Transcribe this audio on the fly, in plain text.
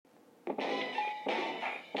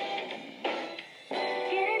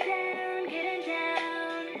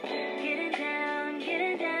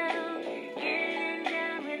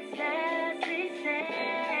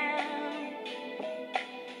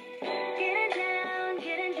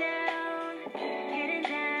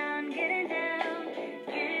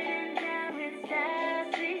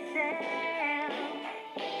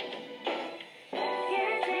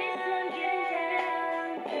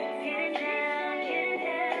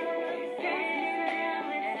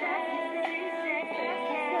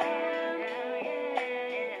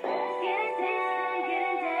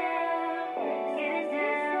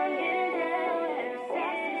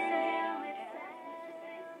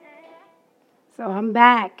So I'm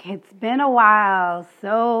back. It's been a while.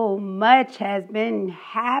 So much has been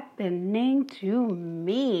happening to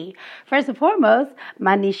me. First and foremost,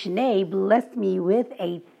 my niece Shanae blessed me with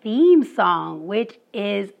a theme song, which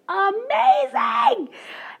is amazing.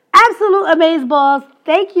 Absolute amazeballs.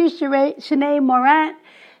 Thank you, Shanae Morant.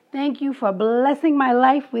 Thank you for blessing my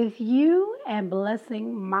life with you and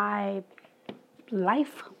blessing my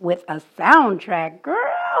life with a soundtrack.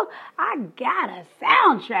 Girl, I got a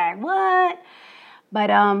soundtrack. What? But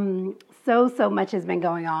so much has been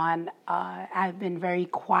going on. I've been very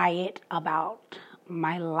quiet about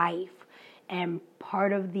my life, and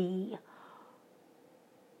part of the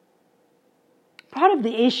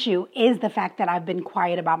issue is the fact that I've been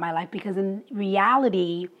quiet about my life, because in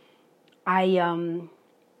reality, I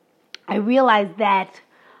realized that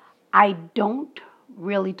I don't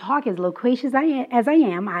really talk as loquacious as I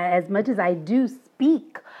am. As much as I do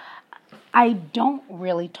speak, I don't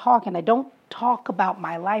really talk, and I don't talk about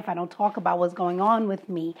my life. I don't talk about what's going on with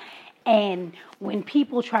me. And when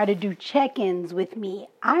people try to do check-ins with me,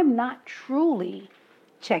 I'm not truly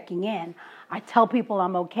checking in. I tell people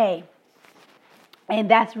I'm okay.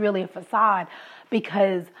 And that's really a facade,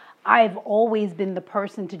 because I've always been the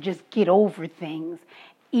person to just get over things.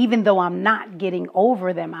 Even though I'm not getting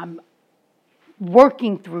over them, I'm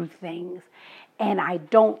working through things, and I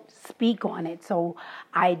don't speak on it. So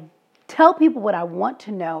I tell people what I want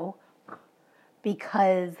to know,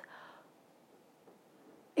 because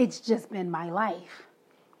it's just been my life.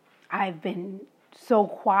 I've been so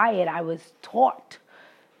quiet. I was taught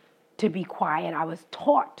to be quiet. I was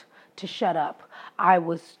taught to shut up. I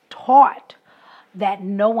was taught that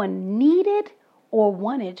no one needed or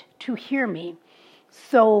wanted to hear me.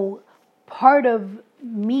 So part of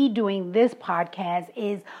me doing this podcast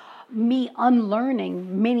is me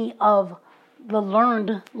unlearning many of the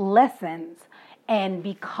learned lessons. And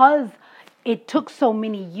because it took so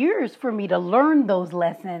many years for me to learn those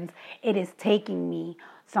lessons, it is taking me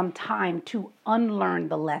some time to unlearn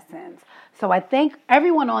the lessons. So I thank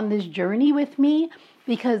everyone on this journey with me,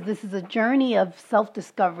 because this is a journey of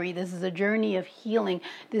self-discovery. This is a journey of healing.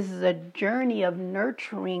 This is a journey of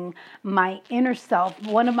nurturing my inner self.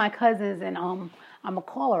 One of my cousins, and I'm going to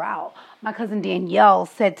call her out, my cousin Danielle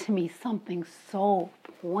said to me something so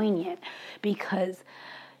poignant, because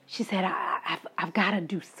she said, I've got to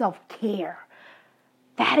do self-care.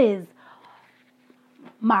 That is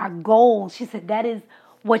my goal. She said that is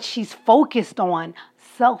what she's focused on,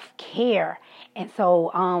 self-care. And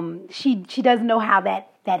so she doesn't know how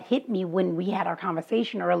that hit me when we had our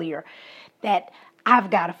conversation earlier, that I've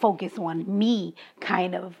got to focus on me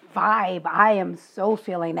kind of vibe. I am so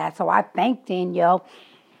feeling that. So I thank Danielle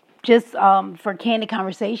just for candid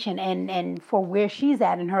conversation and for where she's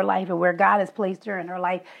at in her life and where God has placed her in her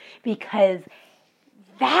life, because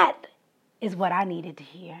that is what I needed to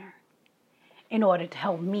hear in order to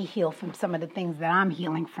help me heal from some of the things that I'm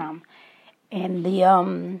healing from. And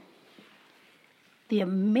the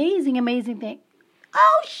amazing thing.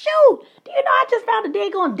 Oh, shoot. Do you know I just found a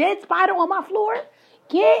daggone dead spider on my floor?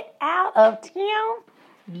 Get out of town.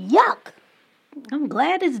 Yuck. I'm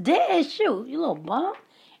glad it's dead. Shoot, you little bum.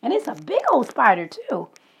 And it's a big old spider, too.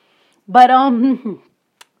 But,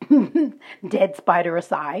 dead spider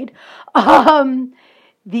aside,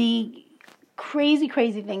 the crazy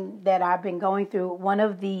thing that I've been going through, one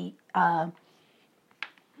of the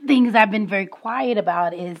things I've been very quiet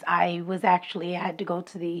about is I had to go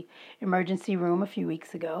to the emergency room a few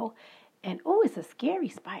weeks ago, and it's a scary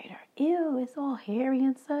spider. Ew, it's all hairy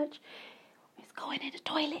and such. It's going in the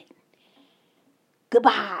toilet.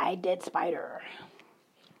 Goodbye, dead spider.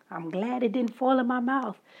 I'm glad it didn't fall in my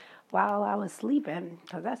mouth while I was sleeping,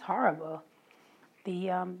 because that's horrible.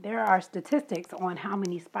 There are statistics on how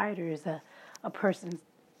many spiders a person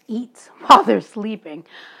eats while they're sleeping.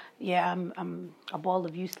 Yeah, I'm a ball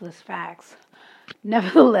of useless facts.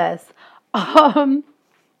 Nevertheless, I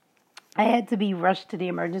had to be rushed to the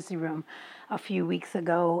emergency room a few weeks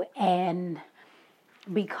ago, and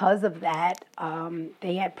because of that,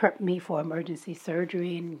 they had prepped me for emergency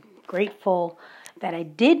surgery, and grateful that I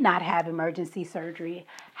did not have emergency surgery.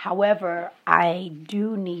 However, I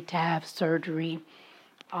do need to have surgery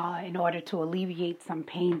in order to alleviate some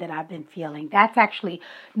pain that I've been feeling. That's actually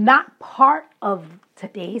not part of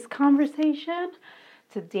today's conversation.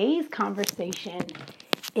 Today's conversation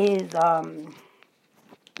is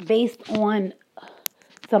based on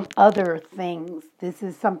some other things. This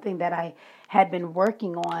is something that I had been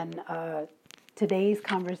working on. Today's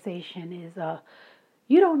conversation is,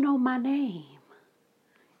 you don't know my name.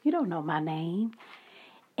 You don't know my name.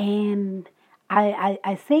 And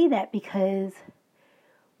I say that because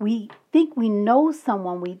we think we know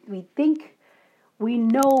someone. We think We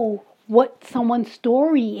know what someone's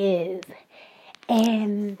story is.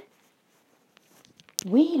 And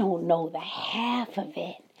we don't know the half of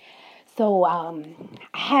it. So I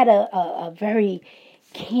had a very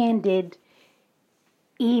candid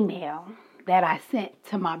email that I sent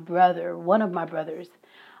to my brother, one of my brothers.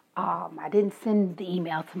 I didn't send the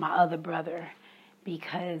email to my other brother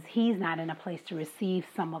because he's not in a place to receive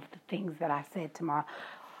some of the things that I said to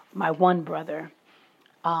my one brother.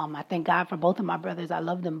 I thank God for both of my brothers. I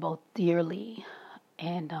love them both dearly.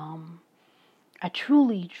 And I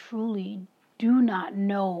truly, truly do not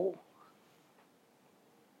know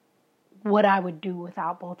what I would do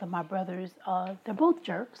without both of my brothers. They're both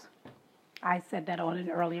jerks. I said that on an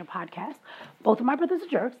earlier podcast. Both of my brothers are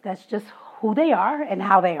jerks. That's just who they are and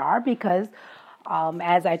how they are because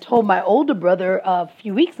as I told my older brother a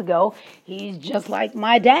few weeks ago, he's just like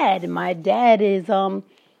my dad. And my dad is a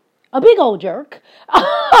big old jerk.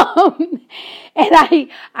 And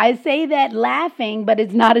I say that laughing, but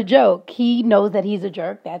it's not a joke. He knows that he's a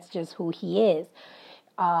jerk. That's just who he is.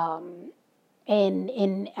 And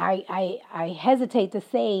I hesitate to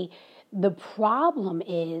say the problem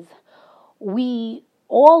is we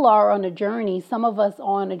all are on a journey. Some of us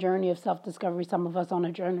on a journey of self-discovery. Some of us on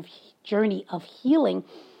a journey of healing.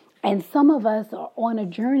 And some of us are on a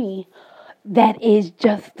journey that is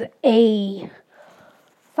just a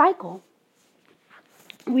cycle.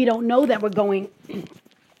 We don't know that we're going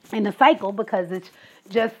in a cycle because it's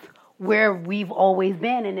just where we've always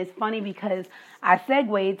been. And it's funny because I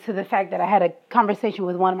segued to the fact that I had a conversation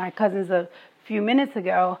with one of my cousins a few minutes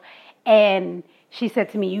ago, and she said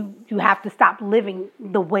to me, you have to stop living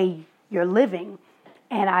the way you're living.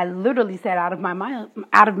 And I literally said out of my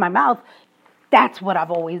mouth, that's what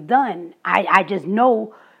I've always done. I just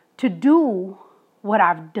know to do what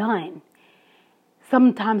I've done.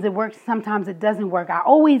 Sometimes it works, sometimes it doesn't work. I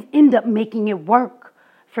always end up making it work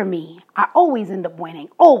for me. I always end up winning,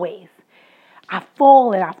 always. I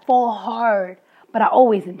fall and I fall hard, but I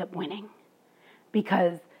always end up winning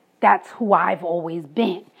because that's who I've always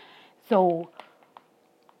been. So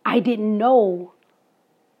I didn't know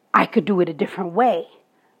I could do it a different way.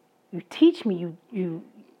 You teach me,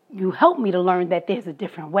 you help me to learn that there's a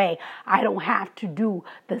different way. I don't have to do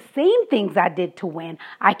the same things I did to win.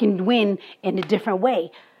 I can win in a different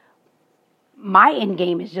way. My end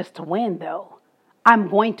game is just to win, though. I'm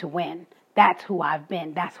going to win. That's who I've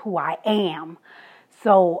been. That's who I am.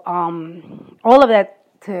 So all of that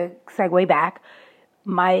to segue back,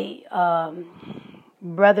 my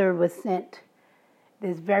brother was sent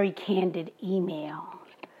this very candid email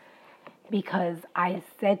because I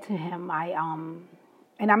said to him,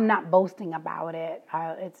 and I'm not boasting about it.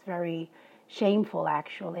 It's very shameful,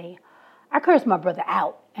 actually. I cursed my brother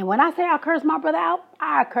out. And when I say I cursed my brother out,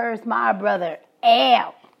 I cursed my brother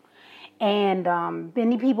out. And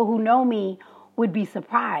many people who know me would be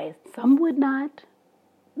surprised. Some would not.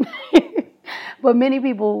 But many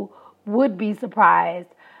people would be surprised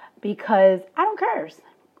because I don't curse.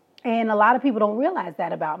 And a lot of people don't realize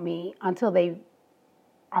that about me until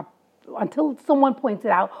someone points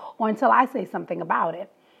it out or until I say something about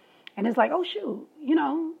it. And it's like, oh, shoot,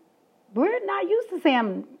 we're not used to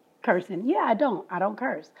Sam cursing. Yeah, I don't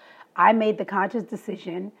curse. I made the conscious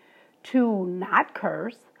decision to not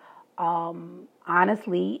curse.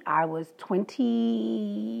 Honestly, I was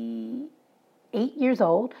 28 years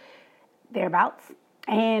old, thereabouts.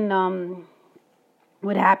 And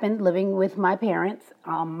what happened living with my parents,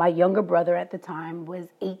 my younger brother at the time was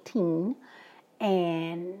 18,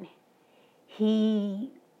 and he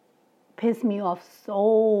pissed me off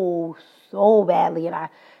so badly. And I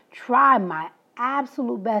tried my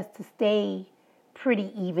absolute best to stay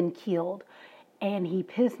pretty even-keeled. And he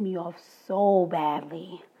pissed me off so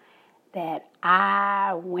badly that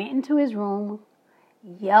I went into his room,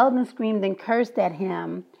 yelled and screamed and cursed at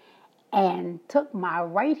him, and took my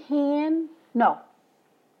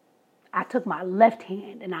I took my left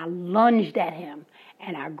hand and I lunged at him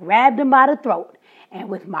and I grabbed him by the throat. And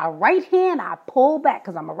with my right hand, I pulled back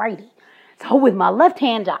because I'm a righty. So with my left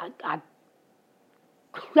hand, I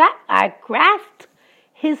grasped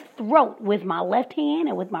his throat with my left hand,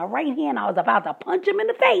 and with my right hand, I was about to punch him in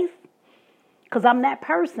the face because I'm that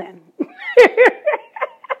person.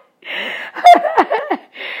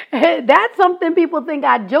 That's something people think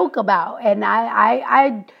I joke about, and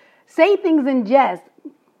I say things in jest,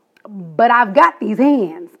 but I've got these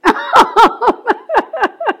hands.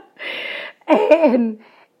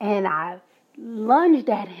 And I lunged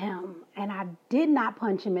at him, and I did not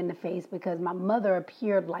punch him in the face because my mother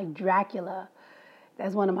appeared like Dracula.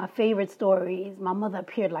 That's one of my favorite stories. My mother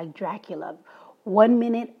appeared like Dracula. One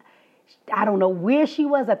minute, I don't know where she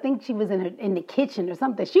was. I think she was in the kitchen or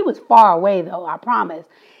something. She was far away, though, I promise.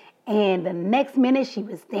 And the next minute, she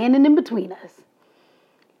was standing in between us.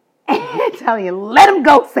 And tell you, let him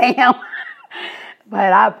go, Sam.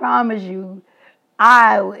 But I promise you,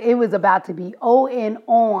 it was about to be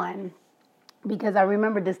on, because I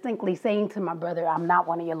remember distinctly saying to my brother, I'm not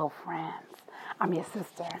one of your little friends. I'm your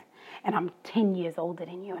sister, and I'm 10 years older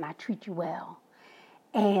than you, and I treat you well.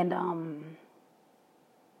 And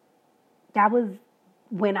that was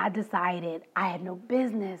when I decided I had no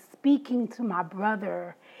business speaking to my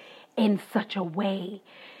brother in such a way.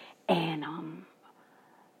 And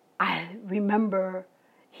I remember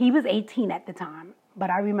he was 18 at the time, but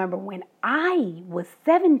I remember when I was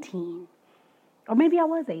 17, or maybe I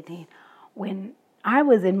was 18, when I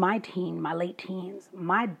was in my late teens,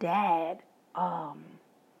 my dad,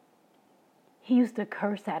 he used to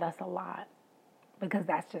curse at us a lot because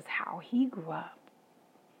that's just how he grew up.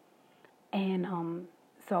 And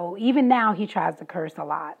so even now he tries to curse a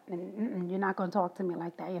lot. And you're not going to talk to me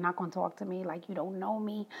like that. You're not going to talk to me like you don't know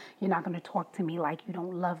me. You're not going to talk to me like you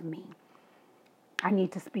don't love me. I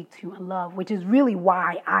need to speak to you in love, which is really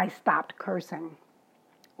why I stopped cursing.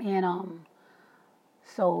 And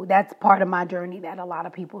so that's part of my journey that a lot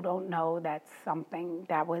of people don't know. That's something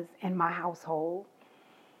that was in my household.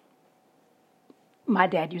 My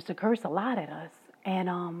dad used to curse a lot at us.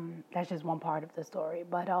 And that's just one part of the story.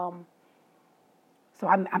 But so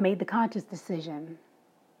I made the conscious decision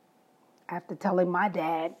after telling my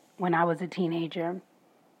dad when I was a teenager,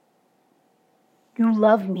 you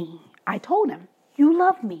love me. I told him, you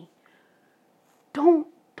love me. Don't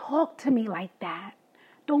talk to me like that.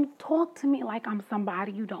 Don't talk to me like I'm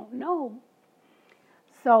somebody you don't know.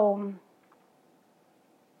 So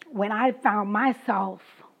when I found myself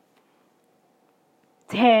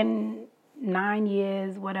 10, 9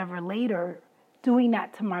 years, whatever later, doing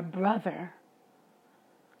that to my brother,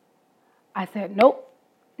 I said, nope,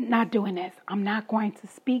 not doing this. I'm not going to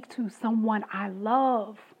speak to someone I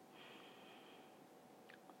love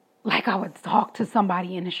like I would talk to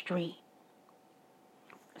somebody in the street.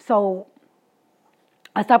 So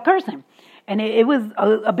I stopped cursing. And it was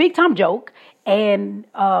a big time joke. And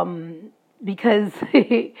because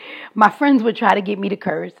my friends would try to get me to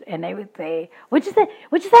curse, and they would say, what'd you say?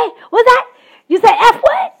 What'd you say? What's that? You said F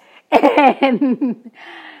what? And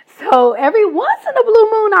so every once in a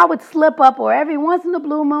blue moon, I would slip up, or every once in a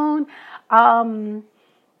blue moon,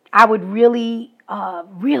 I would really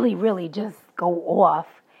just go off.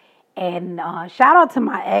 And shout out to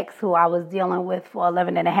my ex, who I was dealing with for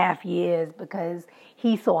 11 and a half years, because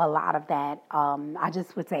he saw a lot of that. I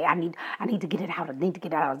just would say, I need to get it out. I need to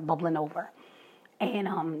get it out. I was bubbling over.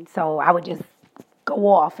 And so I would just go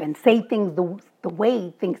off and say things the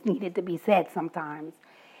way things needed to be said sometimes.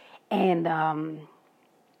 And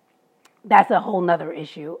that's a whole nother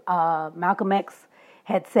issue. Malcolm X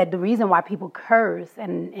had said the reason why people curse,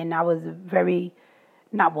 and I was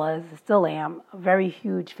still am, a very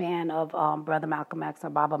huge fan of Brother Malcolm X, or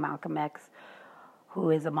Baba Malcolm X, who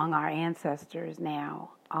is among our ancestors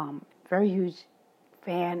now. Very huge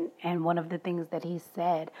fan, and one of the things that he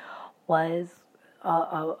said was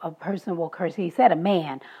a person will curse. He said a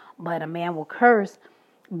man, but a man will curse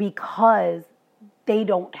because they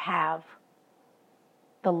don't have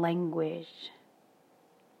the language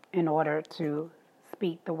in order to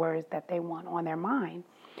speak the words that they want on their mind.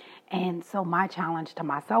 And so my challenge to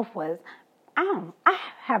myself was, I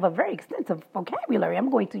have a very extensive vocabulary.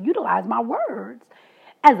 I'm going to utilize my words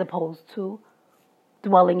as opposed to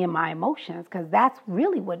dwelling in my emotions, because that's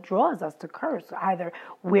really what draws us to curse. Either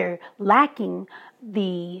we're lacking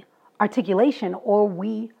the articulation, or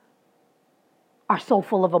we are so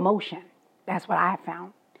full of emotion. That's what I have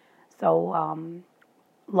found. So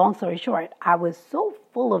long story short, I was so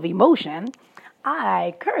full of emotion,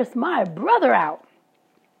 I cursed my brother out.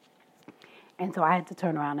 And so I had to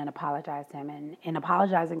turn around and apologize to him. And in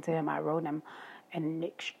apologizing to him, I wrote him an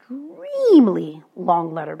extremely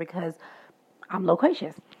long letter because I'm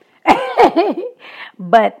loquacious.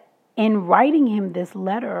 But in writing him this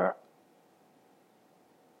letter,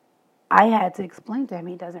 I had to explain to him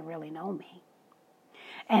he doesn't really know me.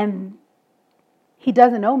 And he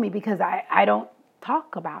doesn't know me because I don't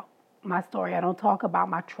talk about my story. I don't talk about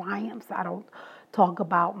my triumphs. I don't talk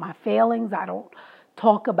about my failings. I don't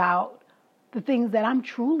talk about the things that I'm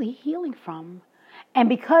truly healing from. And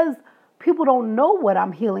because people don't know what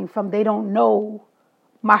I'm healing from, they don't know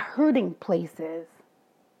my hurting places.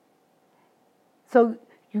 So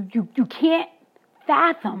you can't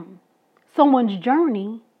fathom someone's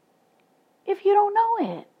journey if you don't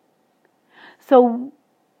know it. So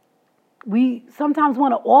we sometimes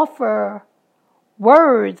want to offer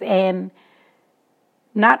words and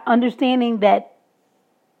not understanding that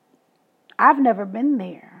I've never been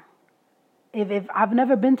there. If I've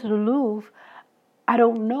never been to the Louvre, I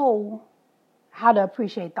don't know how to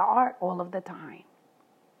appreciate the art all of the time.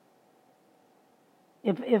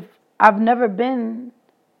 If I've never been,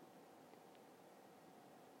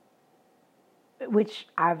 which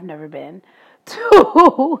I've never been,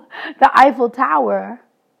 to the Eiffel Tower,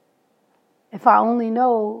 if I only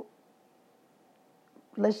know,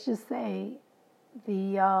 let's just say,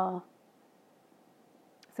 I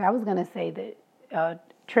was going to say the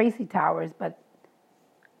Tracy Towers, but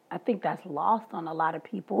I think that's lost on a lot of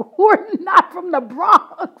people who are not from the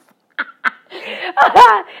Bronx.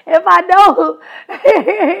 If I know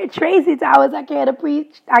Tracy Towers, I can't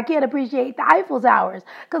appreciate the Eiffel Towers,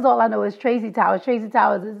 because all I know is Tracy Towers. Tracy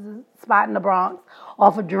Towers is a spot in the Bronx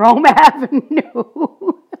off of Jerome Avenue.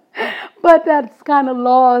 But that's kind of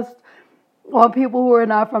lost on people who are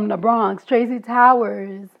not from the Bronx. Tracy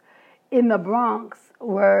Towers in the Bronx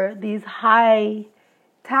were these high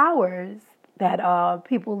towers that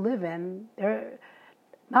people live in. They're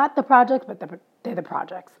not the projects, but they're the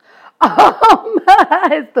projects.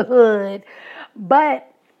 It's the hood.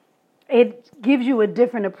 But it gives you a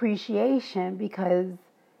different appreciation because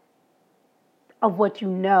of what you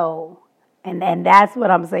know. And that's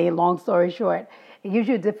what I'm saying, long story short. It gives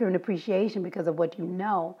you a different appreciation because of what you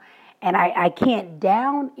know. And I can't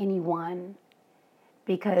down anyone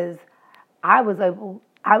because I was able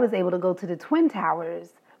to go to the Twin Towers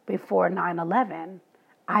before 9/11.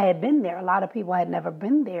 I had been there. A lot of people had never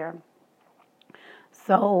been there.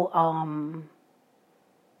 So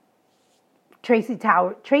Tracy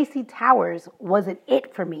Towers wasn't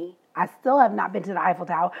it for me. I still have not been to the Eiffel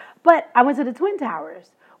Tower, but I went to the Twin Towers,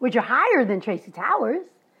 which are higher than Tracy Towers.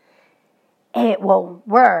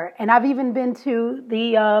 And I've even been to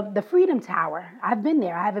the Freedom Tower. I've been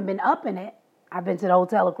there. I haven't been up in it. I've been to the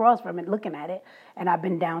hotel across from it, looking at it, and I've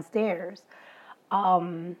been downstairs.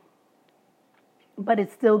 But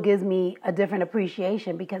it still gives me a different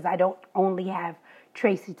appreciation because I don't only have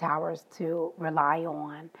Tracy Towers to rely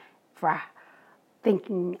on for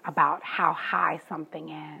thinking about how high something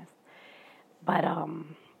is. But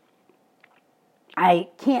I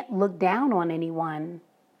can't look down on anyone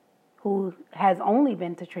who has only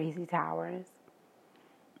been to Tracy Towers.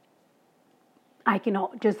 I can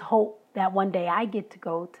just hope that one day I get to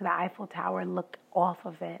go to the Eiffel Tower and look off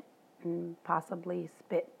of it and possibly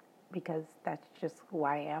spit, because that's just who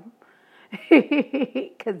I am.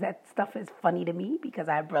 Because that stuff is funny to me because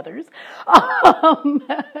I have brothers.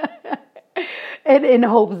 And in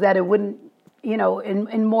hopes that it wouldn't,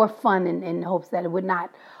 in more fun, and in hopes that it would not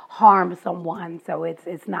harm someone. So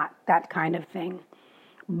it's not that kind of thing.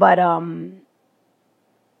 But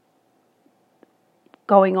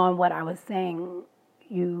going on what I was saying,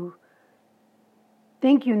 you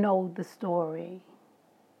think you know the story.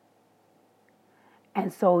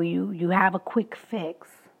 And so you have a quick fix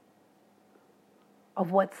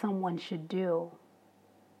of what someone should do.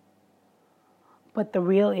 But the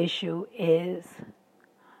real issue is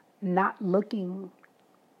not looking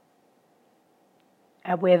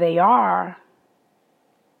at where they are,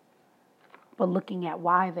 but looking at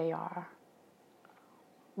why they are.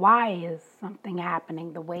 Why is something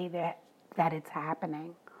happening the way that it's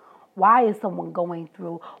happening? Why is someone going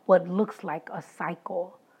through what looks like a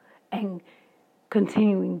cycle and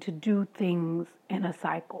continuing to do things in a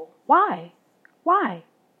cycle? Why? Why?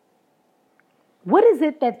 What is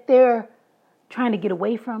it that they're trying to get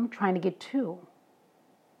away from, trying to get to?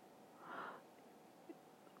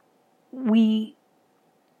 We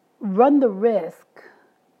run the risk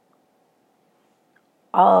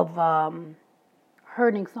of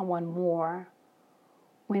hurting someone more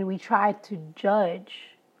when we try to judge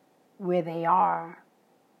where they are,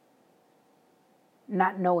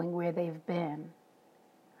 not knowing where they've been.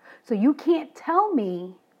 So you can't tell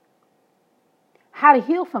me how to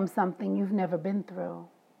heal from something you've never been through.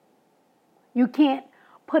 You can't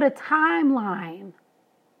put a timeline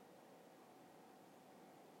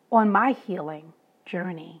on my healing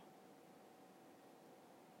journey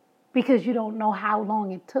because you don't know how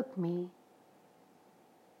long it took me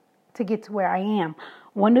to get to where I am.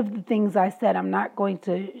 One of the things I said, I'm not going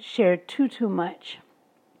to share too much.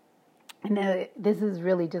 And this is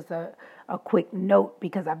really just a quick note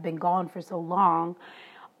because I've been gone for so long.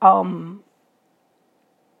 But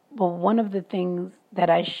one of the things that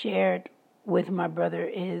I shared with my brother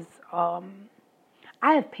is I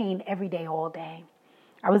have pain every day, all day.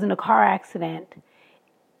 I was in a car accident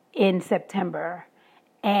in September,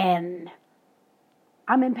 and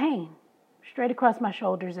I'm in pain straight across my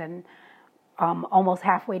shoulders and almost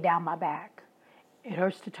halfway down my back. It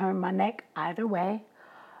hurts to turn my neck either way.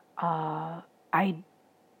 I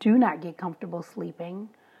do not get comfortable sleeping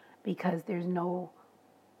because there's no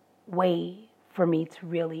way for me to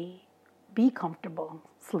really be comfortable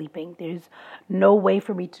sleeping. There's no way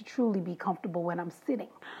for me to truly be comfortable when I'm sitting.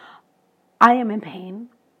 I am in pain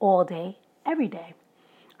all day, every day.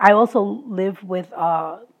 I also live with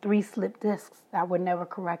 3 slip discs that were never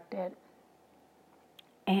corrected.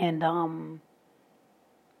 And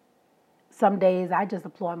some days I just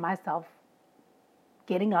applaud myself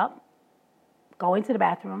getting up, going to the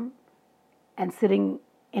bathroom, and sitting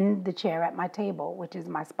in the chair at my table, which is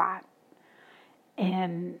my spot.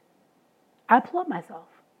 And I applaud myself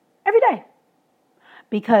every day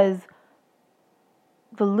because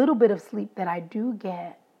the little bit of sleep that I do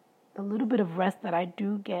get, the little bit of rest that I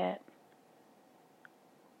do get,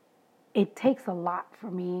 it takes a lot for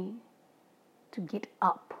me to get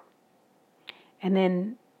up. And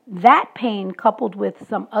then that pain coupled with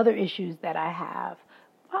some other issues that I have.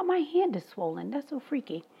 Wow, my hand is swollen. That's so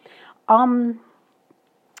freaky.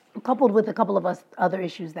 Coupled with a couple of other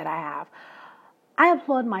issues that I have. I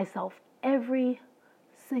applaud myself every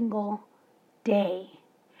single day.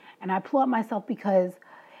 And I applaud myself because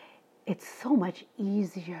it's so much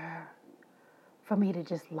easier for me to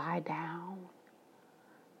just lie down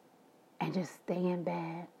and just stay in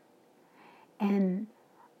bed. And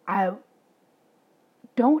I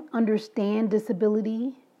don't understand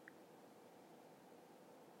disability,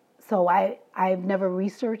 so I've never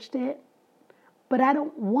researched it, but I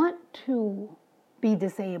don't want to be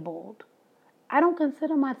disabled. I don't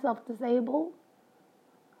consider myself disabled.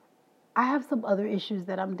 I have some other issues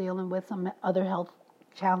that I'm dealing with, some other health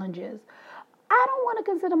challenges. I don't want to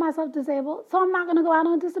consider myself disabled, so I'm not going to go out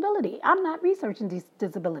on disability. I'm not researching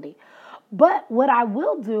disability. But what I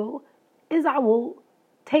will do is I will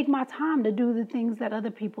take my time to do the things that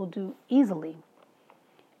other people do easily.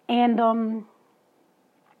 And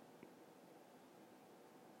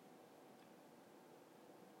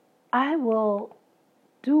I will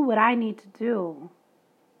do what I need to do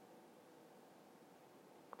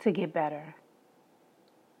to get better.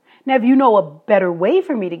 Now, if you know a better way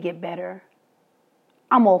for me to get better,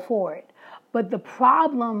 I'm all for it. But the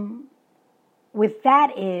problem with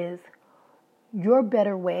that is your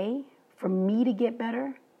better way for me to get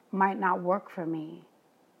better might not work for me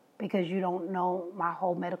because you don't know my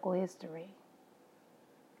whole medical history.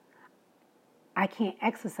 I can't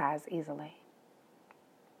exercise easily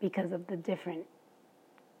because of the different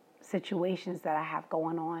situations that I have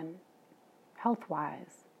going on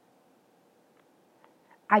health-wise.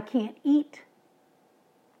 I can't eat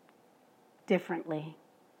differently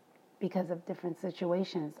because of different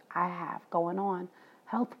situations I have going on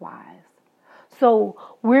health-wise. So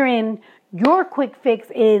your quick fix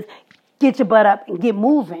is get your butt up and get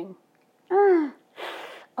moving.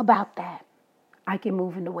 About that, I can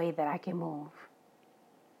move in the way that I can move.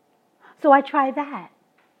 So I try that.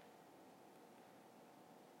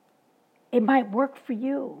 It might work for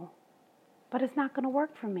you, but it's not going to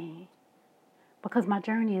work for me because my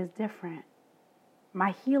journey is different.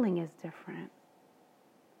 My healing is different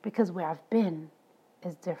because where I've been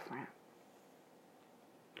is different.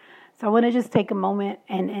 So I want to just take a moment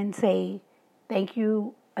and say thank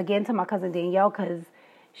you again to my cousin Danielle because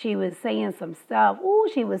she was saying some stuff.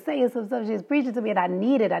 She was saying some stuff. She was preaching to me and I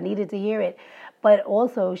needed to hear it. But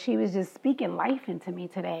also she was just speaking life into me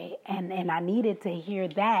today and I needed to hear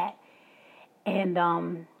that.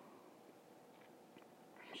 And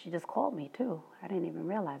she just called me too. I didn't even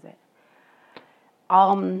realize it.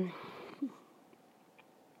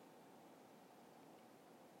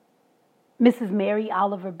 Mrs. Mary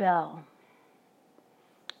Oliver Bell,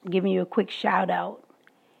 giving you a quick shout out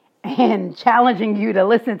and challenging you to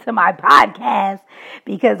listen to my podcast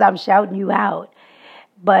because I'm shouting you out.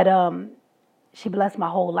 But she blessed my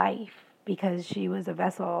whole life because she was a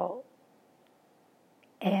vessel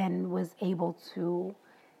and was able to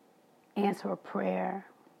answer a prayer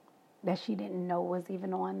that she didn't know was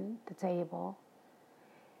even on the table.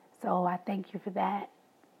 So I thank you for that.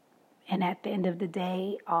 And at the end of the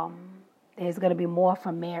day, there's going to be more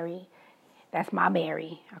from Mary. That's my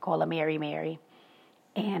Mary. I call her Mary.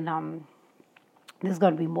 And there's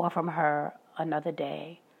going to be more from her another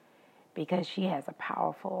day because she has a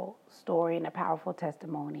powerful story and a powerful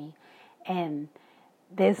testimony. And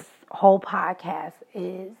this whole podcast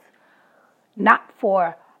is not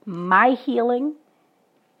for my healing.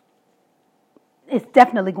 It's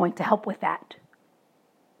definitely going to help with that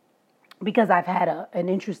because I've had an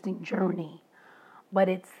interesting journey. But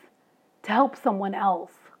it's to help someone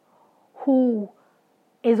else who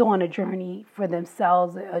is on a journey for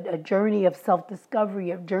themselves, a journey of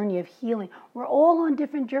self-discovery, a journey of healing. We're all on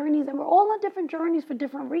different journeys, and we're all on different journeys for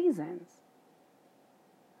different reasons.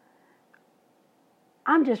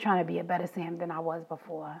 I'm just trying to be a better Sam than I was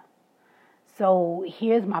before. So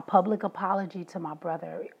here's my public apology to my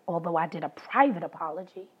brother. Although I did a private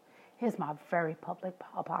apology, here's my very public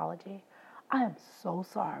apology. I am so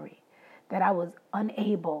sorry that I was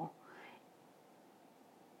unable,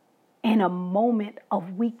 in a moment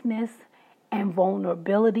of weakness and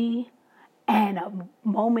vulnerability and a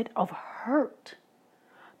moment of hurt,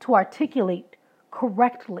 to articulate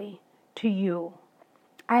correctly to you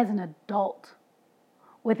as an adult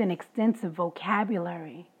with an extensive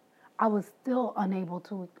vocabulary. I was still unable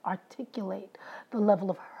to articulate the level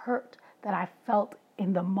of hurt that I felt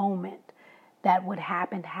in the moment that what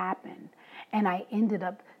happened. And I ended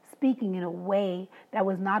up speaking in a way that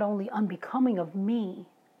was not only unbecoming of me,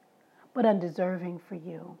 but undeserving for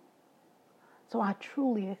you. So I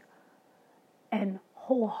truly and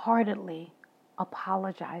wholeheartedly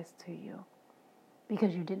apologize to you,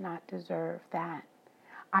 because you did not deserve that.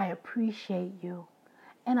 I appreciate you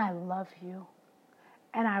and I love you.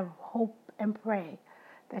 And I hope and pray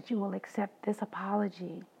that you will accept this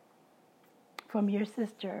apology from your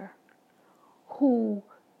sister, who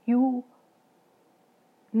you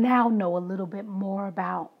now know a little bit more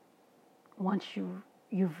about once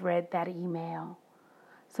you've read that email.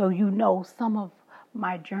 So you know some of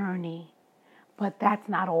my journey, but that's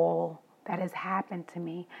not all that has happened to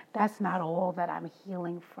me. That's not all that I'm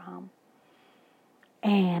healing from.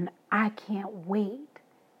 And I can't wait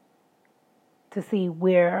to see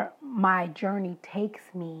where my journey takes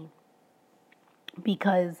me,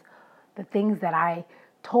 because the things that I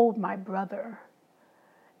told my brother,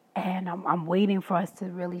 and I'm waiting for us to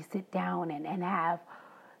really sit down and have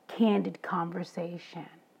candid conversation.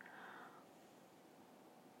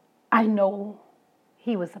 I know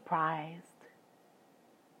he was surprised.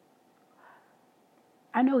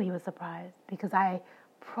 I know he was surprised, because I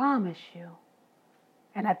promise you,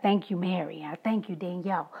 and I thank you, Mary, I thank you,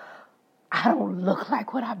 Danielle, I don't look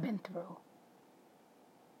like what I've been through.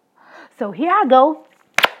 So here I go.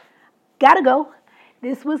 Gotta go.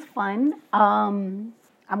 This was fun. I'm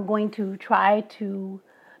going to try to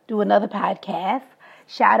do another podcast.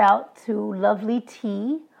 Shout out to Lovely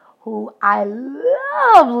T, who I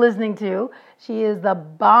love listening to. She is the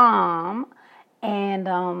bomb.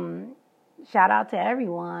 And shout out to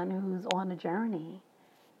everyone who's on a journey.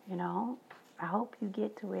 You know, I hope you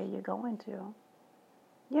get to where you're going to.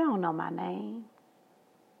 You don't know my name.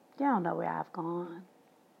 You don't know where I've gone.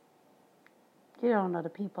 You don't know the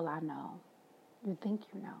people I know. You think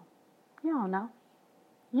you know. You don't know.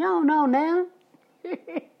 You don't know now.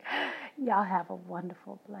 Y'all have a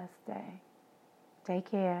wonderful, blessed day. Take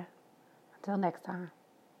care. Until next time.